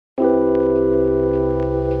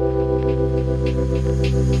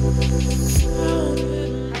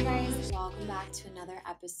back to another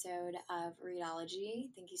episode of Readology.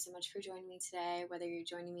 Thank you so much for joining me today, whether you're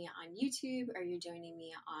joining me on YouTube or you're joining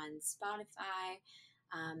me on Spotify.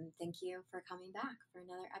 Thank you for coming back for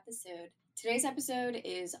another episode. Today's episode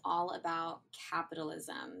is all about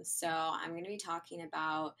capitalism. So I'm going to be talking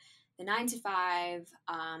about the 9 to 5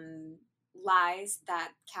 lies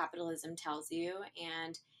that capitalism tells you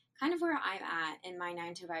and kind of where I'm at in my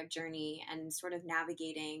 9 to 5 journey and sort of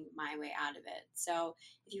navigating my way out of it. So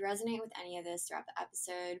if you resonate with any of this throughout the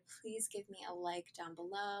episode, please give me a like down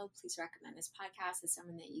below. Please recommend this podcast to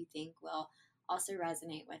someone that you think will also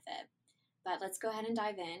resonate with it. But let's go ahead and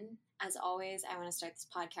dive in. As always, I want to start this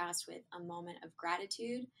podcast with a moment of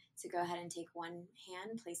gratitude. So go ahead and take one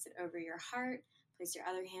hand, place it over your heart, place your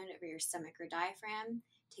other hand over your stomach or diaphragm.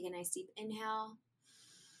 Take a nice deep inhale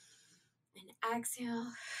and exhale.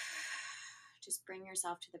 Just bring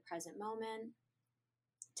yourself to the present moment.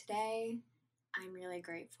 Today, I'm really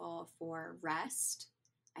grateful for rest.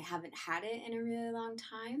 I haven't had it in a really long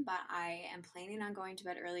time, but I am planning on going to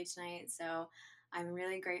bed early tonight. So I'm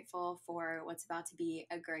really grateful for what's about to be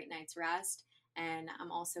a great night's rest. And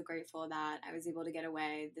I'm also grateful that I was able to get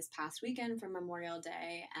away this past weekend for Memorial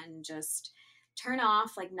Day and just turn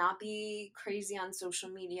off, like not be crazy on social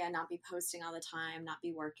media, not be posting all the time, not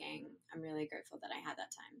be working. I'm really grateful that I had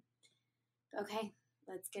that time. Okay,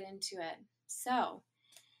 let's get into it. So,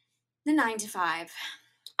 the 9 to 5.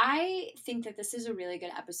 I think that this is a really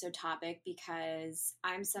good episode topic because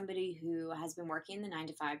I'm somebody who has been working the 9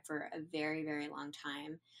 to 5 for a very, very long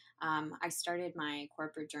time. I started my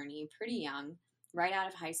corporate journey pretty young. Right out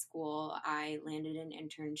of high school, I landed an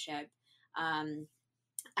internship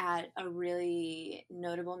at a really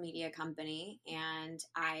notable media company, and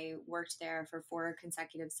I worked there for 4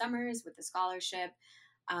 consecutive summers with a scholarship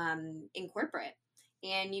in corporate.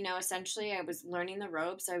 And, essentially I was learning the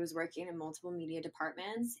ropes. I was working in multiple media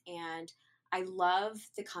departments, and I love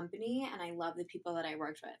the company and I love the people that I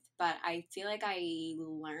worked with. But I feel like I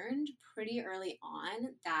learned pretty early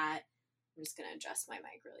on that I'm just going to adjust my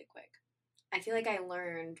mic really quick. I feel like I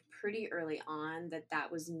learned pretty early on that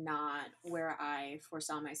that was not where I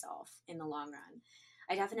foresaw myself in the long run.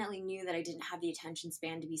 I definitely knew that I didn't have the attention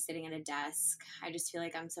span to be sitting at a desk. I just feel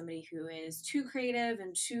like I'm somebody who is too creative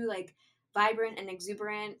and too vibrant and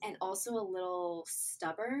exuberant and also a little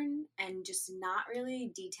stubborn and just not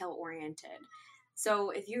really detail oriented.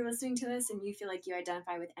 So if you're listening to this and you feel like you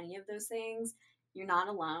identify with any of those things, you're not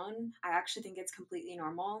alone. I actually think it's completely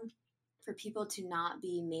normal for people to not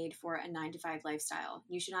be made for a 9 to 5 lifestyle.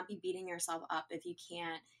 You should not be beating yourself up if you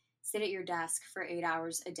can't sit at your desk for 8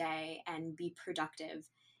 hours a day and be productive.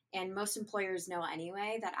 And most employers know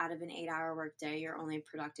anyway that out of an 8-hour workday, you're only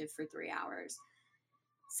productive for 3 hours.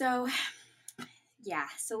 So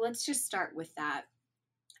let's just start with that.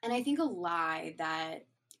 And I think a lie that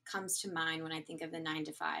comes to mind when I think of the 9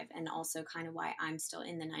 to 5, and also kind of why I'm still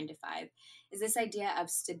in the 9 to 5, is this idea of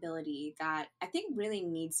stability that I think really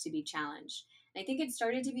needs to be challenged. And I think it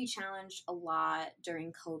started to be challenged a lot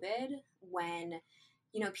during COVID when,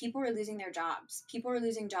 people were losing their jobs. People were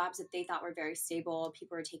losing jobs that they thought were very stable.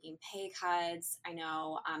 People were taking pay cuts. I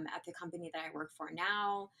know at the company that I work for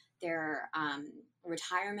now, their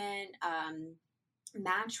retirement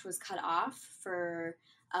match was cut off for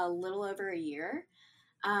a little over a year.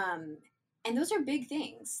 And those are big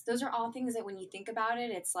things. Those are all things that when you think about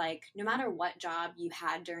it, it's like no matter what job you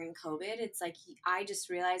had during COVID, it's like I just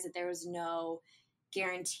realized that there was no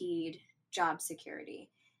guaranteed job security.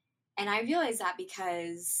 And I realized that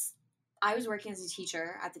because I was working as a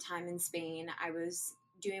teacher at the time in Spain. I was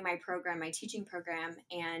doing my program, my teaching program,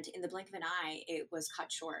 and in the blink of an eye, it was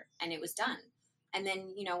cut short and it was done. And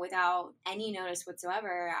then, without any notice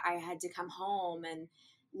whatsoever, I had to come home, and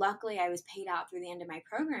luckily I was paid out through the end of my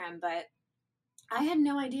program, but I had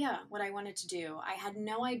no idea what I wanted to do. I had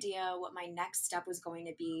no idea what my next step was going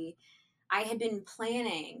to be. I had been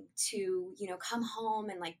planning to, come home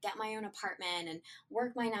and get my own apartment and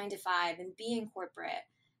work my 9 to 5 and be in corporate.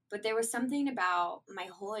 But there was something about my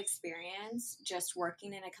whole experience, just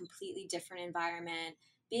working in a completely different environment,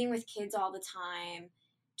 being with kids all the time,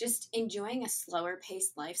 just enjoying a slower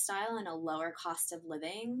paced lifestyle and a lower cost of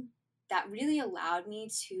living, that really allowed me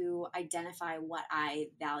to identify what I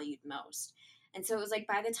valued most. And so it was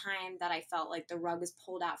by the time that I felt like the rug was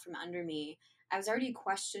pulled out from under me, I was already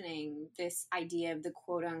questioning this idea of the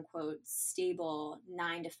quote unquote stable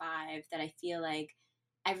 9 to 5 that I feel like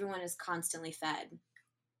everyone is constantly fed.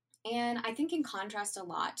 And I think in contrast a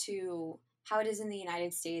lot to how it is in the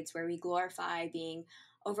United States, where we glorify being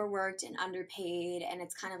overworked and underpaid, and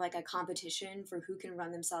it's kind of like a competition for who can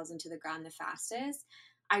run themselves into the ground the fastest.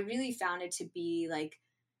 I really found it to be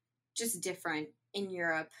just different in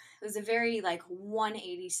Europe. It was a very like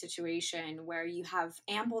 180 situation where you have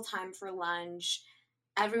ample time for lunch.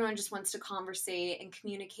 Everyone just wants to conversate and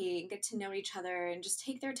communicate and get to know each other and just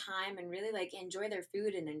take their time and really like enjoy their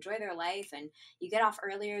food and enjoy their life. And you get off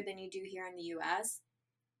earlier than you do here in the US.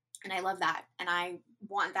 And I love that. And I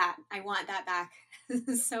want that. I want that back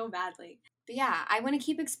so badly. But yeah, I want to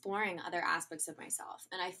keep exploring other aspects of myself.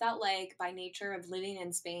 And I felt like by nature of living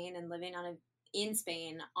in Spain and living in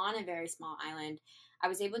Spain on a very small island, I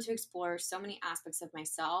was able to explore so many aspects of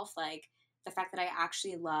myself, like the fact that I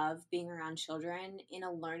actually love being around children in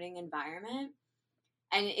a learning environment.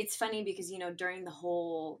 And it's funny because, during the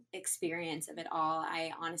whole experience of it all,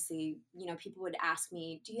 I honestly, people would ask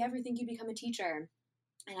me, "Do you ever think you'd become a teacher?"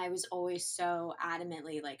 And I was always so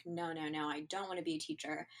adamantly like, no, no, no, I don't want to be a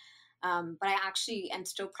teacher. But I actually am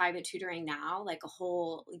still private tutoring now, like a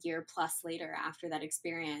whole year plus later after that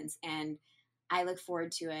experience. And I look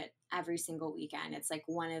forward to it every single weekend. It's like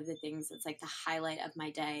one of the things that's like the highlight of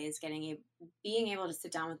my day is being able to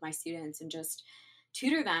sit down with my students and just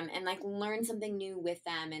tutor them and like learn something new with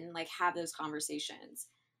them and like have those conversations.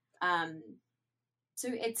 Um, so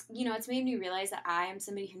it's made me realize that I am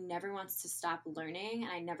somebody who never wants to stop learning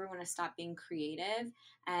and I never want to stop being creative.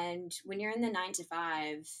 And when you're in the 9 to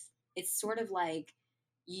 5, it's sort of like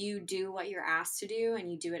you do what you're asked to do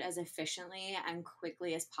and you do it as efficiently and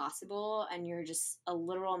quickly as possible. And you're just a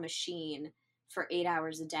literal machine for 8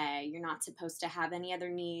 hours a day. You're not supposed to have any other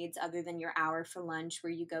needs other than your hour for lunch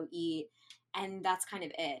where you go eat. And that's kind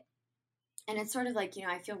of it. And it's sort of like,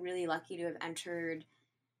 I feel really lucky to have entered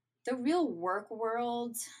the real work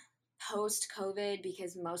world post COVID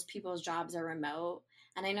because most people's jobs are remote.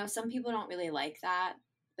 And I know some people don't really like that.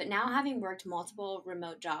 But now, having worked multiple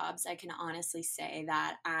remote jobs, I can honestly say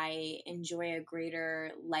that I enjoy a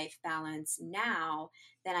greater life balance now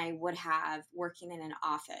than I would have working in an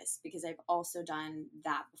office because I've also done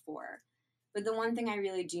that before. But the one thing I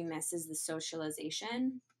really do miss is the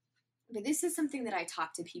socialization. But this is something that I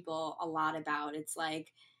talk to people a lot about. It's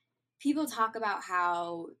like, people talk about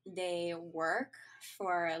how they work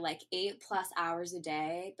for like 8+ hours a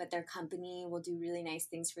day, but their company will do really nice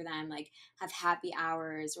things for them, like have happy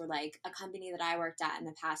hours, or like a company that I worked at in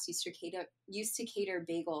the past used to cater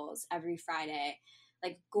bagels every Friday,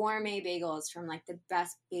 like gourmet bagels from like the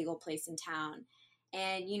best bagel place in town.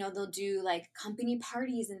 And they'll do like company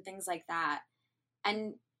parties and things like that.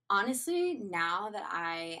 And honestly, now that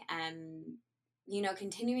I am,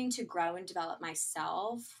 continuing to grow and develop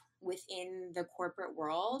myself within the corporate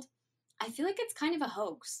world, I feel like it's kind of a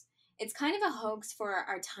hoax. It's kind of a hoax for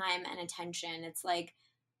our time and attention. It's like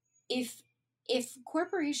if if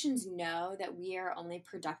corporations know that we are only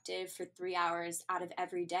productive for 3 hours out of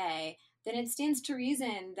every day, then it stands to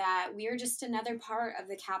reason that we are just another part of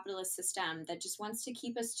the capitalist system that just wants to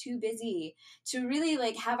keep us too busy to really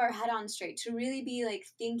like have our head on straight, to really be like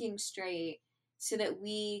thinking straight so that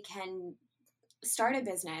we can start a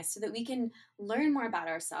business, so that we can learn more about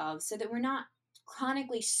ourselves, so that we're not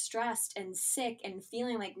chronically stressed and sick and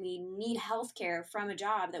feeling like we need healthcare from a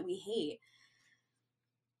job that we hate.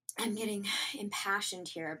 I'm getting impassioned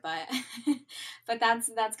here, but but that's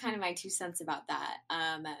kind of my 2 cents about that.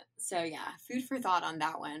 So yeah, food for thought on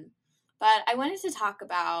that one. But I wanted to talk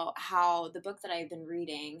about how the book that I've been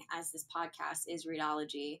reading as this podcast is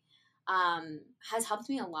Readology, has helped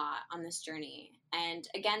me a lot on this journey. And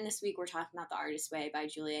again, this week we're talking about The Artist's Way by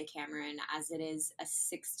Julia Cameron, as it is a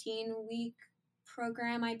 16-week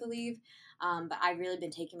program, I believe. But I've really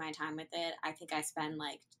been taking my time with it. I think I spend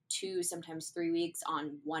like 2, sometimes 3 weeks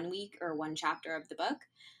on 1 week or one chapter of the book.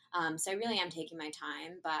 So I really am taking my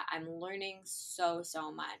time, but I'm learning so,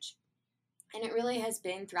 so much. And it really has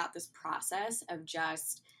been throughout this process of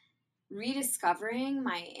just rediscovering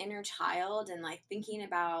my inner child and like thinking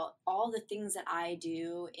about all the things that I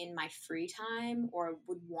do in my free time or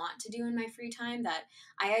would want to do in my free time that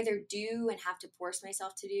I either do and have to force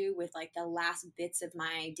myself to do with like the last bits of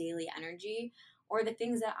my daily energy, or the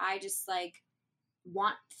things that I just like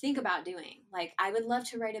think about doing. Like I would love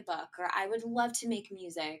to write a book, or I would love to make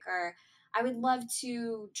music, or I would love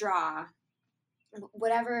to draw,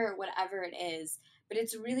 whatever it is. But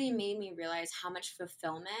it's really made me realize how much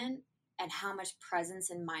fulfillment and how much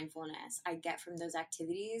presence and mindfulness I get from those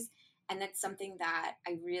activities. And that's something that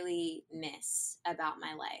I really miss about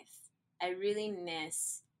my life. I really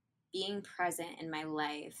miss being present in my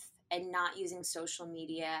life and not using social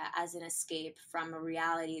media as an escape from a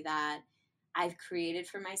reality that I've created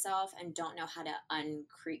for myself and don't know how to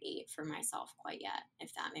uncreate for myself quite yet,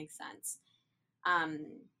 if that makes sense. Um,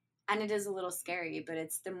 and it is a little scary, but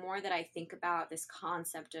it's the more that I think about this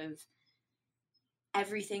concept of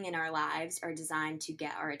everything in our lives are designed to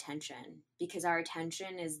get our attention because our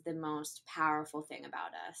attention is the most powerful thing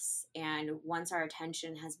about us. And once our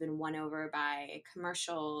attention has been won over by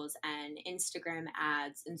commercials and Instagram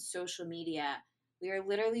ads and social media, we are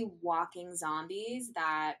literally walking zombies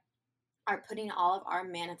that are putting all of our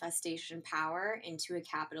manifestation power into a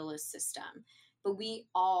capitalist system. But we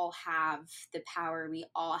all have the power, we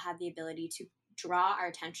all have the ability to draw our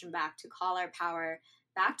attention back, to call our power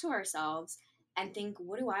back to ourselves and think,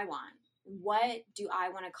 what do I want? What do I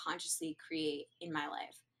want to consciously create in my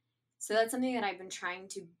life? So that's something that I've been trying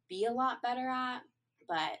to be a lot better at,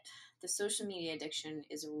 but the social media addiction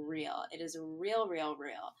is real. It is real, real,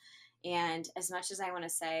 real. And as much as I want to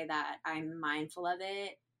say that I'm mindful of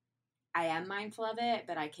it, I am mindful of it,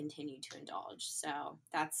 but I continue to indulge. So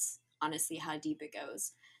that's honestly how deep it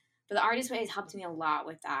goes. But the Artist Way has helped me a lot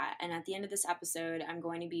with that. And at the end of this episode, I'm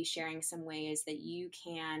going to be sharing some ways that you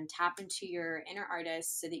can tap into your inner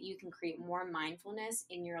artist so that you can create more mindfulness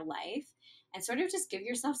in your life and sort of just give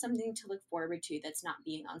yourself something to look forward to that's not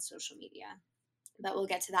being on social media. But we'll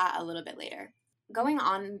get to that a little bit later. Going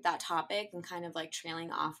on that topic and kind of like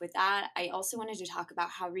trailing off with that, I also wanted to talk about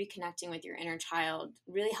how reconnecting with your inner child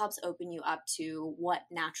really helps open you up to what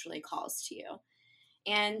naturally calls to you.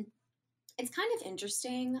 And it's kind of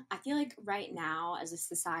interesting. I feel like right now, as a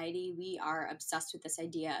society, we are obsessed with this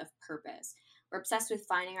idea of purpose. We're obsessed with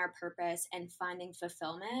finding our purpose and finding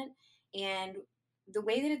fulfillment. And the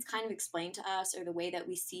way that it's kind of explained to us, or the way that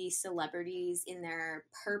we see celebrities in their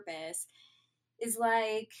purpose, is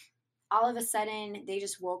like all of a sudden they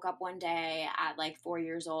just woke up one day at like 4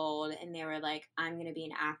 years old and they were like, I'm going to be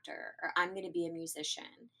an actor or I'm going to be a musician.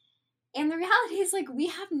 And the reality is, like, we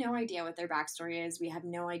have no idea what their backstory is. We have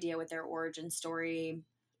no idea what their origin story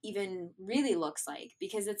even really looks like,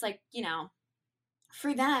 because it's like,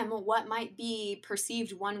 for them, what might be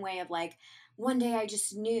perceived one way of like, one day I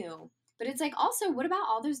just knew. But it's like, also, what about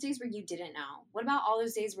all those days where you didn't know? What about all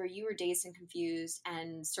those days where you were dazed and confused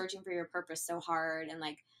and searching for your purpose so hard and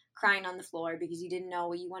like crying on the floor because you didn't know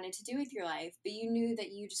what you wanted to do with your life, but you knew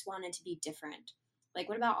that you just wanted to be different? Like,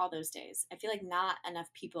 what about all those days? I feel like not enough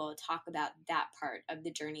people talk about that part of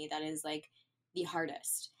the journey that is like the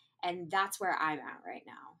hardest. And that's where I'm at right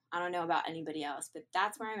now. I don't know about anybody else, but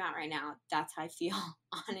that's where I'm at right now. That's how I feel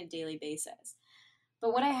on a daily basis.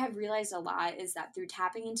 But what I have realized a lot is that through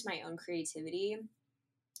tapping into my own creativity,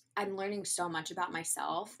 I'm learning so much about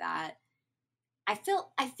myself that I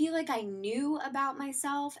feel like I knew about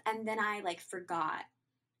myself and then I like forgot.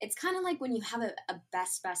 It's kind of like when you have a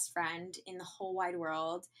best friend in the whole wide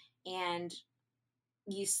world and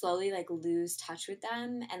you slowly like lose touch with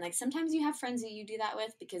them, and like sometimes you have friends that you do that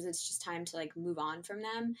with because it's just time to like move on from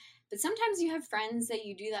them, but sometimes you have friends that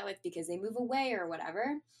you do that with because they move away or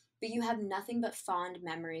whatever, but you have nothing but fond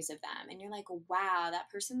memories of them and you're like, wow, that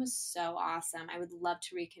person was so awesome, I would love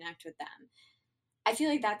to reconnect with them. I feel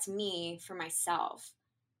like that's me for myself.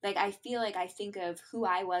 Like, I feel like I think of who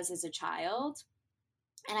I was as a child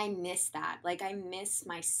and I miss that. Like, I miss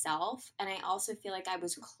myself, and I also feel like I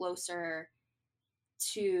was closer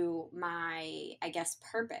to my, I guess,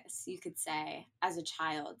 purpose, you could say, as a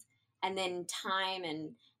child. And then time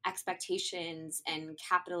and expectations and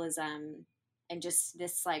capitalism and just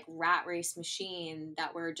this like rat race machine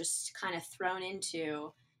that we're just kind of thrown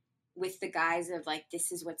into with the guise of like,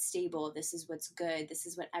 this is what's stable, this is what's good, this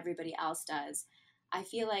is what everybody else does. I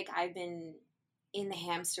feel like I've been in the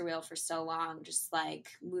hamster wheel for so long, just like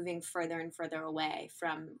moving further and further away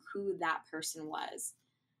from who that person was.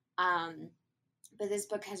 Um, but this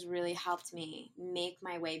book has really helped me make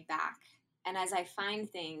my way back. And as I find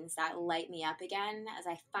things that light me up again, as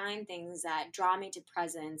I find things that draw me to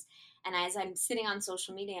presence, and as I'm sitting on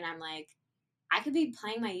social media and I'm like, I could be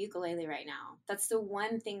playing my ukulele right now. That's the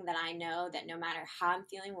one thing that I know that no matter how I'm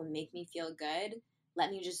feeling will make me feel good. Let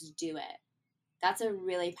me just do it. That's a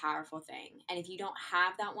really powerful thing. And if you don't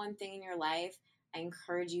have that one thing in your life, I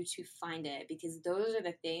encourage you to find it, because those are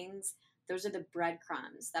the things, those are the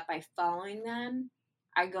breadcrumbs that by following them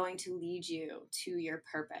are going to lead you to your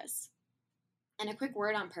purpose. And a quick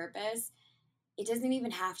word on purpose, it doesn't even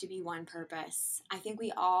have to be one purpose. I think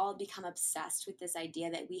we all become obsessed with this idea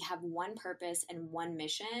that we have one purpose and one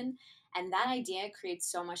mission, and that idea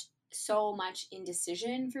creates so much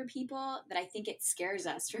indecision for people that I think it scares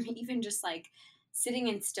us from even just like sitting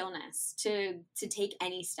in stillness to take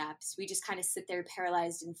any steps. We just kind of sit there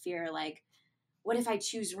paralyzed in fear, like, what if I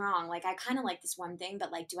choose wrong? Like, I kind of like this one thing,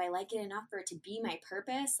 but like, do I like it enough for it to be my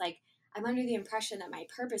purpose? Like, I'm under the impression that my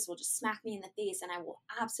purpose will just smack me in the face and I will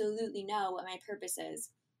absolutely know what my purpose is.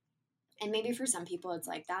 And maybe for some people it's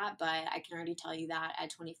like that, but I can already tell you that at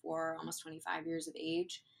 24, almost 25 years of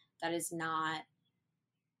age, that is not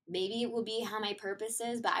Maybe it will be how my purpose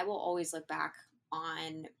is, but I will always look back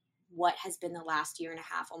on what has been the last year and a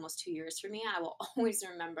half, almost 2 years for me. I will always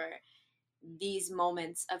remember these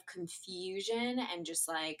moments of confusion and just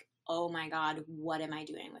like, oh my God, what am I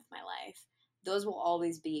doing with my life? Those will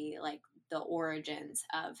always be like the origins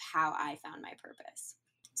of how I found my purpose.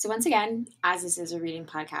 So, once again, as this is a reading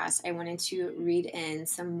podcast, I wanted to read in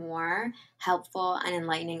some more helpful and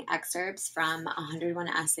enlightening excerpts from 101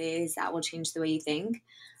 Essays That Will Change the Way You Think.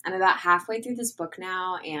 I'm about halfway through this book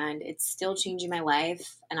now, and it's still changing my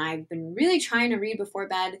life. And I've been really trying to read before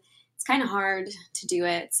bed. It's kind of hard to do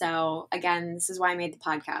it. So, again, this is why I made the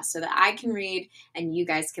podcast, so that I can read and you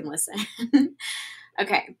guys can listen.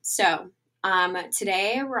 Okay, so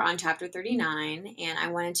today we're on chapter 39, and I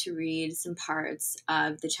wanted to read some parts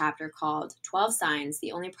of the chapter called 12 Signs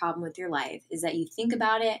The Only Problem with Your Life is That You Think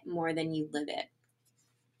About It More Than You Live It.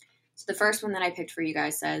 So the first one that I picked for you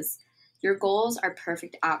guys says, your goals are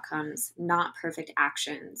perfect outcomes, not perfect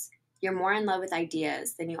actions. You're more in love with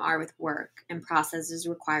ideas than you are with work and processes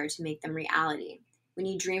required to make them reality. When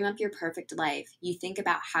you dream up your perfect life, you think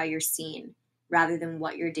about how you're seen rather than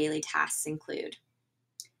what your daily tasks include.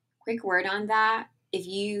 Quick word on that. If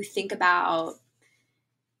you think about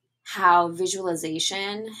how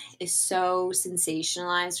visualization is so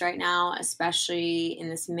sensationalized right now, especially in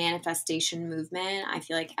this manifestation movement, I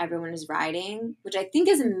feel like everyone is riding, which I think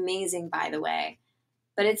is amazing, by the way.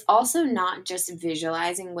 But it's also not just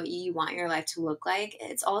visualizing what you want your life to look like,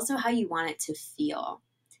 it's also how you want it to feel.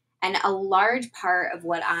 And a large part of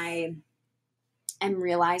what I am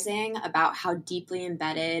realizing about how deeply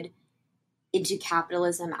embedded into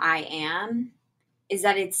capitalism I am is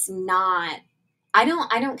that it's not, I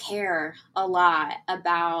don't care a lot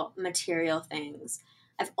about material things.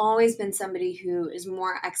 I've always been somebody who is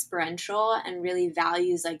more experiential and really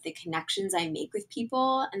values like the connections I make with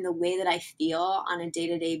people and the way that I feel on a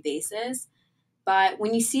day-to-day basis. But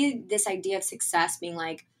when you see this idea of success being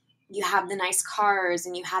like you have the nice cars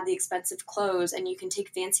and you have the expensive clothes and you can take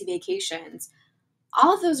fancy vacations,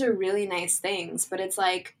 all of those are really nice things, but it's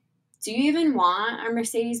like, do you even want a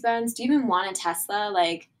Mercedes Benz? Do you even want a Tesla?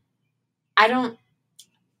 Like, I don't,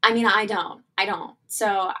 I don't. I don't.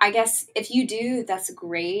 So I guess if you do, that's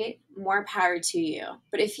great. More power to you.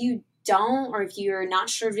 But if you don't, or if you're not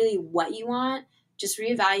sure really what you want, just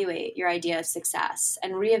reevaluate your idea of success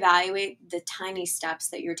and reevaluate the tiny steps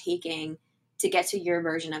that you're taking to get to your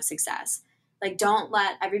version of success. Like, don't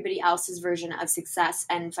let everybody else's version of success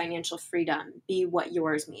and financial freedom be what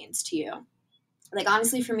yours means to you. Like,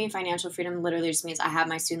 honestly, for me, financial freedom literally just means I have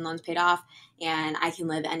my student loans paid off and I can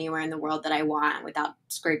live anywhere in the world that I want without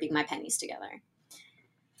scraping my pennies together.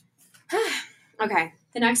 Okay,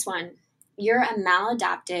 the next one. You're a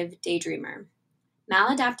maladaptive daydreamer.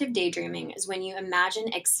 Maladaptive daydreaming is when you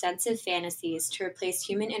imagine extensive fantasies to replace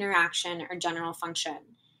human interaction or general function.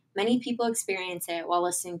 Many people experience it while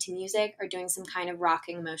listening to music or doing some kind of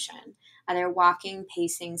rocking motion, either walking,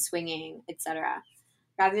 pacing, swinging, etc.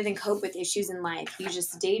 Rather than cope with issues in life, you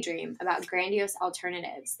just daydream about grandiose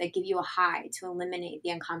alternatives that give you a high to eliminate the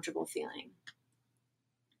uncomfortable feeling.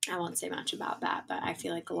 I won't say much about that, but I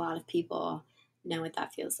feel like a lot of people know what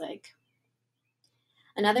that feels like.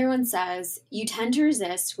 Another one says, you tend to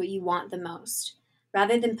resist what you want the most.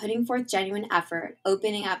 Rather than putting forth genuine effort,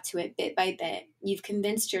 opening up to it bit by bit, you've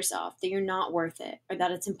convinced yourself that you're not worth it, or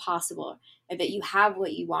that it's impossible, or that you have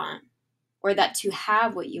what you want, or that to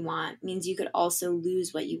have what you want means you could also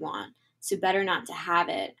lose what you want. So better not to have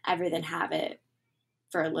it ever than have it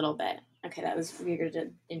for a little bit. Okay, that was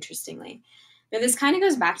weird, interestingly. But this kind of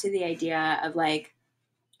goes back to the idea of like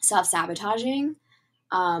self-sabotaging.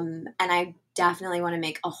 And I definitely want to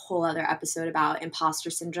make a whole other episode about imposter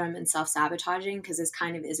syndrome and self-sabotaging because this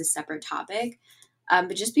kind of is a separate topic.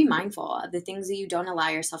 But just be mindful of the things that you don't allow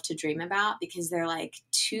yourself to dream about because they're like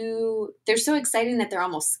they're so exciting that they're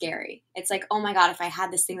almost scary. It's like, oh my God, if I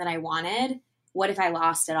had this thing that I wanted, what if I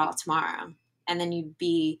lost it all tomorrow? And then you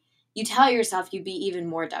tell yourself you'd be even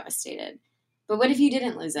more devastated. But what if you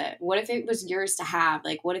didn't lose it? What if it was yours to have?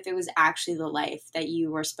 Like, what if it was actually the life that you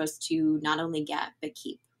were supposed to not only get, but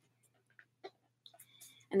keep?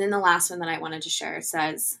 And then the last one that I wanted to share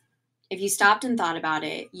says, if you stopped and thought about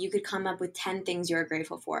it, you could come up with 10 things you're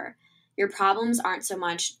grateful for. Your problems aren't so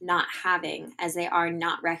much not having as they are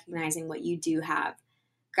not recognizing what you do have.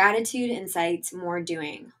 Gratitude incites more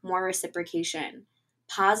doing, more reciprocation.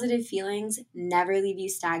 Positive feelings never leave you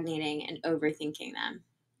stagnating and overthinking them.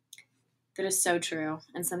 That is so true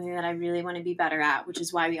and something that I really want to be better at, which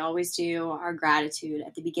is why we always do our gratitude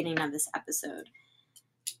at the beginning of this episode.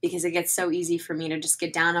 Because it gets so easy for me to just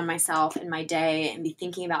get down on myself in my day and be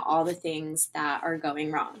thinking about all the things that are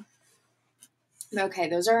going wrong. Okay,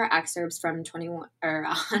 those are excerpts from 21 or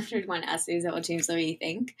 101 essays that will change the way you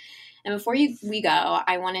think. And before we go,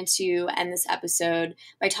 I wanted to end this episode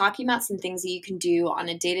by talking about some things that you can do on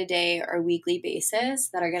a day-to-day or weekly basis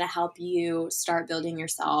that are going to help you start building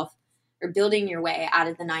yourself or building your way out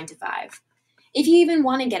of the 9 to 5. If you even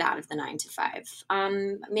want to get out of the 9 to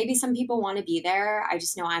 5, maybe some people want to be there. I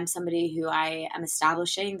just know I'm somebody who I am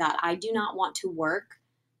establishing that I do not want to work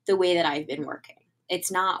the way that I've been working. It's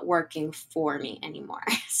not working for me anymore.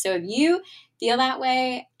 So if you feel that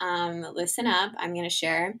way, listen up. I'm going to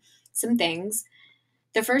share some things.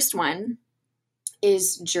 The first one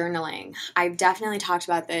is journaling. I've definitely talked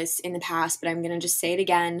about this in the past, but I'm going to just say it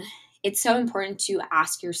again. It's so important to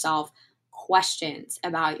ask yourself questions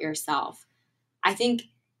about yourself. I think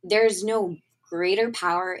there's no greater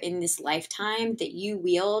power in this lifetime that you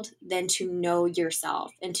wield than to know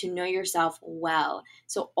yourself and to know yourself well.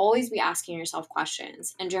 So always be asking yourself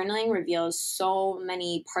questions. And journaling reveals so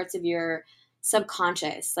many parts of your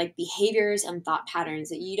subconscious, like behaviors and thought patterns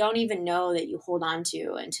that you don't even know that you hold on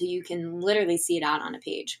to until you can literally see it out on a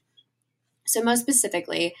page. So most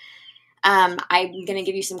specifically, I'm going to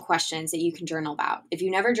give you some questions that you can journal about. If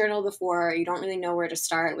you never journaled before, you don't really know where to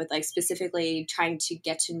start with, like specifically trying to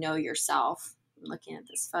get to know yourself. I'm looking at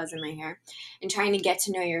this fuzz in my hair and trying to get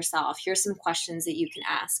to know yourself. Here's some questions that you can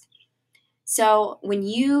ask. So when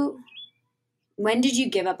did you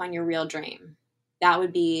give up on your real dream? That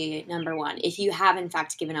would be number one. If you have in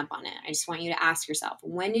fact given up on it, I just want you to ask yourself,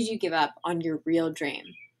 when did you give up on your real dream?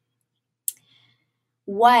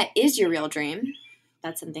 What is your real dream?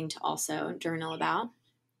 That's something to also journal about.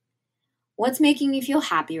 What's making you feel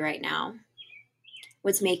happy right now?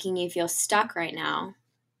 What's making you feel stuck right now?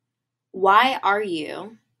 Why are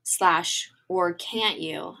you / or can't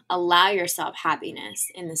you allow yourself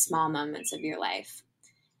happiness in the small moments of your life?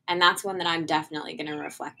 And that's one that I'm definitely going to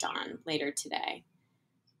reflect on later today.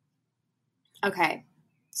 Okay,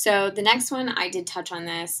 so the next one, I did touch on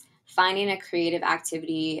this, finding a creative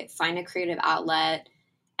activity, find a creative outlet.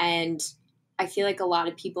 And I feel like a lot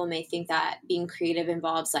of people may think that being creative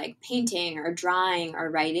involves like painting or drawing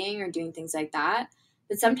or writing or doing things like that.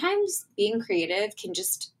 But sometimes being creative can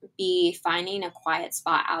just be finding a quiet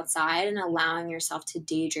spot outside and allowing yourself to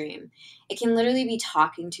daydream. It can literally be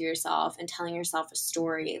talking to yourself and telling yourself a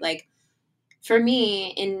story. Like for me,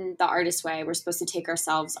 in the artist way, we're supposed to take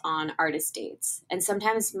ourselves on artist dates. And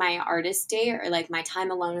sometimes my artist date or like my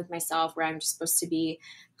time alone with myself where I'm just supposed to be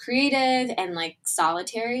creative and like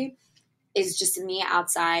solitary is just me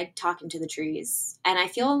outside talking to the trees. And I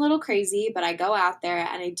feel a little crazy, but I go out there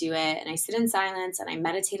and I do it and I sit in silence and I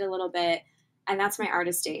meditate a little bit. And that's my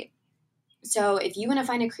artist date. So if you want to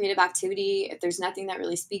find a creative activity, if there's nothing that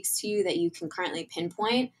really speaks to you that you can currently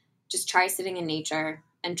pinpoint, just try sitting in nature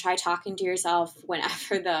and try talking to yourself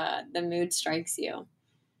whenever the mood strikes you.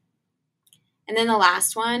 And then the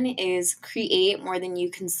last one is create more than you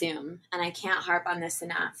consume. And I can't harp on this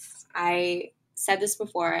enough. I said this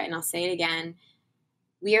before and I'll say it again.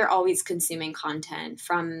 We are always consuming content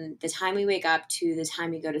from the time we wake up to the time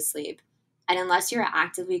we go to sleep. And unless you're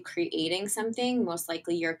actively creating something, most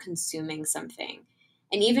likely you're consuming something.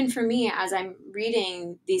 And even for me, as I'm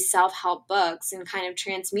reading these self-help books and kind of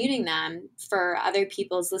transmuting them for other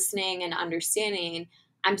people's listening and understanding,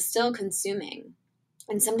 I'm still consuming.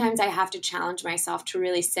 And sometimes I have to challenge myself to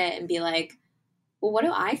really sit and be like, well, what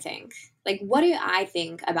do I think? Like, what do I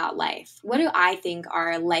think about life? What do I think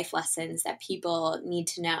are life lessons that people need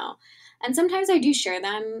to know? And sometimes I do share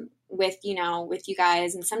them with you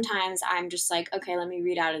guys. And sometimes I'm just like, okay, let me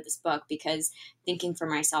read out of this book because thinking for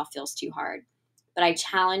myself feels too hard. But I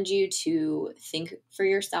challenge you to think for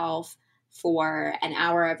yourself for an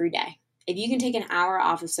hour every day. If you can take an hour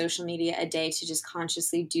off of social media a day to just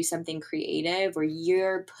consciously do something creative where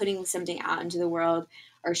you're putting something out into the world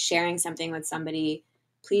or sharing something with somebody,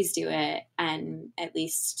 please do it and at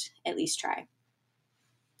least try.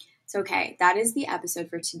 So, okay, that is the episode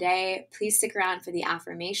for today. Please stick around for the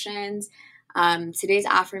affirmations. Today's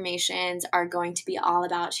affirmations are going to be all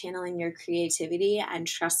about channeling your creativity and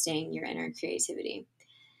trusting your inner creativity.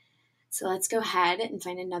 So let's go ahead and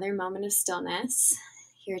find another moment of stillness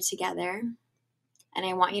here together. And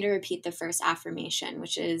I want you to repeat the first affirmation,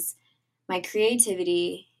 which is, my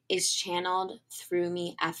creativity is channeled through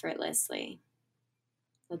me effortlessly.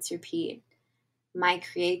 Let's repeat. My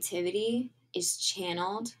creativity is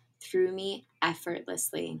channeled through me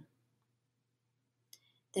effortlessly.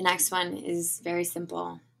 The next one is very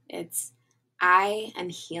simple. It's, I am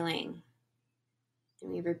healing.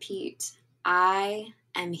 And we repeat, I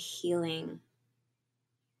am healing.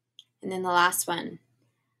 And then the last one,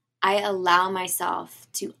 I allow myself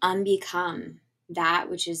to unbecome that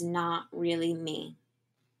which is not really me.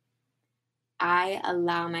 I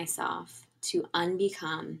allow myself to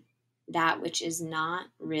unbecome that which is not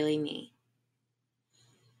really me.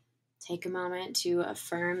 Take a moment to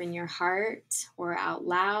affirm in your heart or out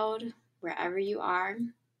loud, wherever you are.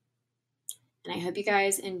 And I hope you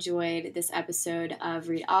guys enjoyed this episode of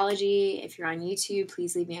Readology. If you're on YouTube,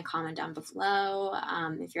 please leave me a comment down below.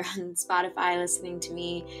 If you're on Spotify listening to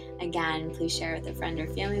me, again, please share with a friend or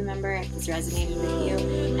family member if this resonated with you.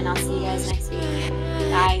 And I'll see you guys next week.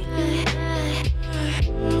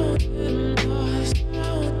 Bye.